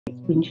It's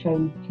been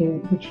shown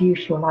to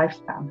reduce your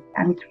lifespan,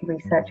 and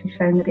research has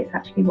shown that it's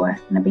actually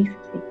worse than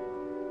obesity.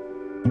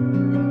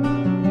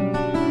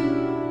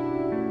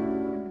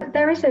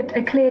 There is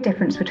a clear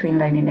difference between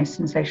loneliness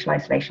and social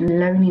isolation.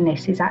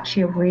 Loneliness is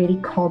actually a really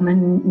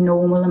common,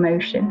 normal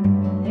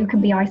emotion. You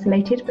can be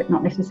isolated but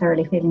not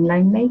necessarily feeling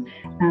lonely,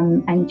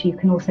 and you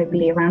can also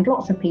be around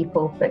lots of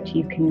people but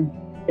you can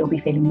still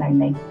be feeling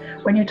lonely.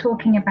 When you're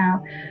talking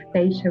about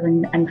data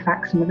and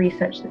facts and the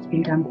research that's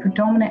been done,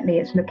 predominantly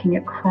it's looking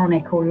at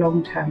chronic or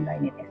long-term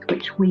loneliness,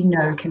 which we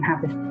know can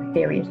have a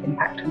serious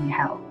impact on your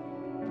health.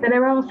 So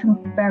there are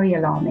some very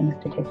alarming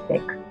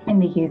statistics in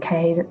the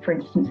UK that, for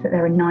instance, that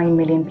there are 9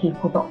 million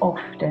people that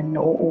often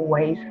or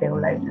always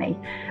feel lonely.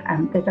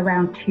 There's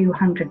around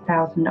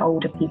 200,000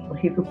 older people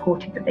who've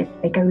reported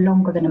that they go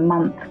longer than a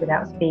month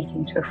without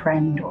speaking to a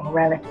friend or a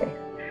relative.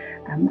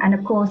 And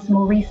of course,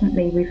 more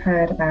recently, we've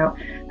heard about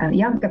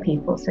younger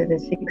people, so the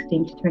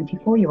 16 to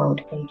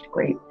 24-year-old age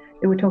group,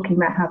 who were talking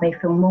about how they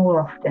feel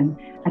more often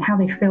and how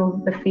they feel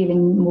the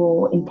feeling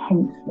more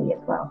intensely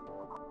as well.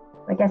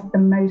 I guess the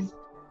most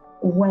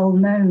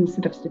well-known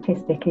sort of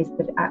statistic is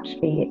that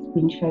actually it's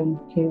been shown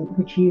to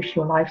reduce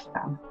your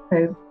lifespan.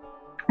 So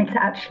it's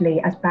actually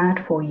as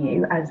bad for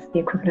you as the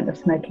equivalent of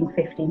smoking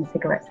 15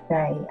 cigarettes a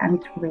day,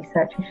 and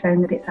research has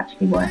shown that it's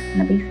actually worse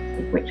than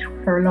obesity, which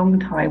for a long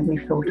time we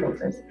thought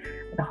of as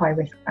a high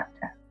risk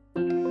factor.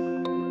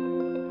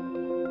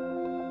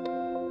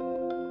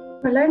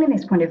 From a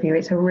loneliness point of view,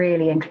 it's a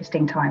really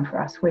interesting time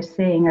for us. We're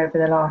seeing over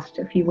the last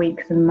few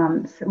weeks and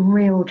months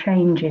real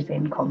changes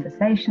in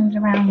conversations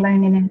around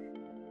loneliness.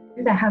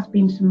 There has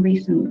been some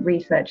recent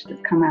research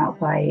that's come out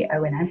by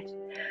ONS,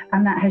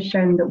 and that has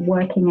shown that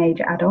working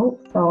age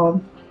adults are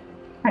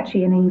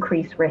actually an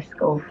increased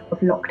risk of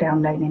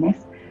lockdown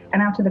loneliness.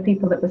 And out of the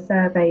people that were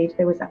surveyed,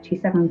 there was actually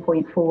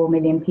 7.4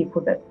 million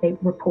people that they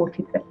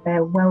reported that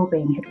their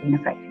well-being had been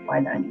affected by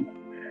loneliness.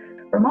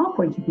 From our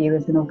point of view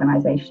as an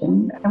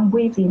organisation, and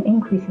we've seen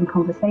increasing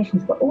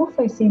conversations, but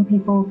also seen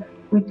people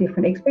with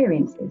different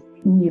experiences.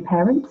 New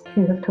parents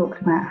who have talked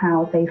about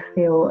how they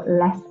feel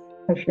less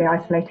socially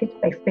isolated.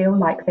 They feel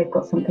like they've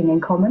got something in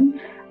common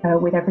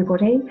with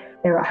everybody.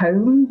 They're at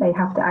home, they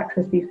have to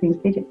access these things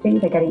digitally,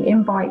 they're getting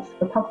invites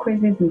for pub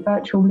quizzes and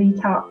virtual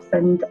meetups,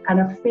 and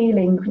are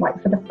feeling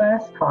like for the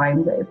first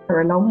time,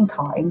 for a long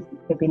time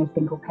since they've been a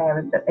single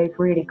parent, that they've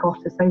really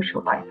got a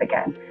social life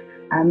again.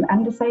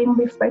 And the same,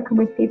 we've spoken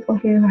with people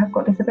who have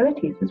got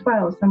disabilities as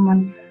well.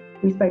 Someone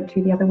we spoke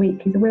to the other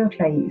week is a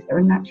wheelchair user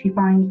and actually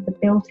finds the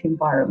built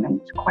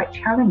environment quite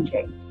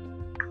challenging.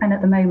 And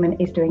at the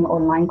moment is doing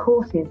online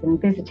courses and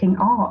visiting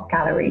art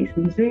galleries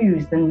and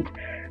zoos, and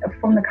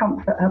from the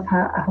comfort of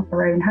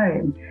her own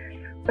home.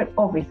 But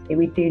obviously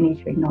we do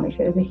need to acknowledge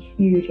that there's a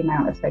huge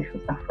amount of social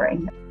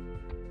suffering.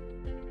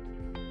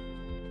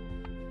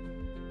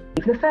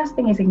 The first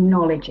thing is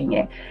acknowledging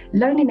it.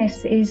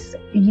 Loneliness is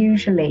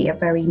usually a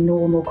very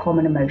normal,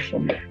 common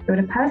emotion. So at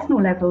a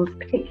personal level,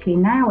 particularly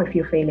now if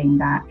you're feeling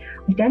that,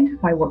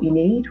 identify what you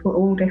need. We're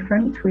all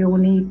different. We all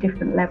need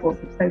different levels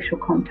of social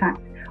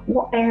contact.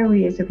 What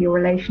areas of your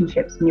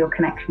relationships and your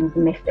connections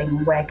are missing,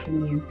 and where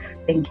can you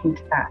link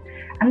into that?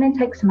 And then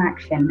take some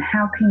action.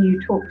 How can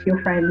you talk to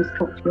your friends,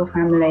 talk to your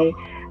family,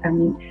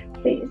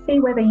 see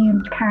whether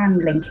you can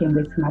link in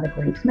with some other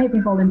groups, maybe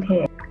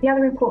volunteer. The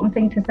other important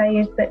thing to say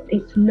is that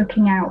it's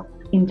looking out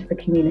into the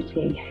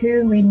community.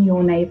 Who in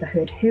your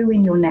neighbourhood, who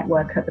in your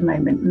network at the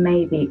moment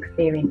may be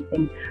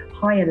experiencing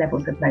higher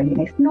levels of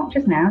loneliness, not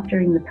just now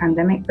during the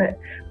pandemic,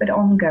 but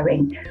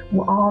ongoing.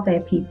 Are there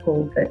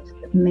people that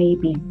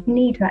maybe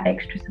need that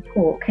extra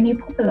support? Can you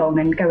pop along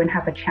and go and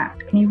have a chat?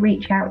 Can you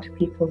reach out to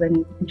people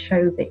and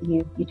show that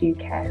you do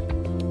care?